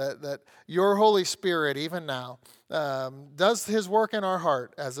that your Holy Spirit, even now, does his work in our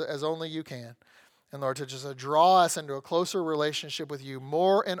heart as only you can. And Lord, to just draw us into a closer relationship with you,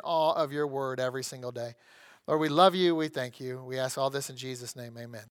 more in awe of your word every single day. Lord, we love you. We thank you. We ask all this in Jesus' name. Amen.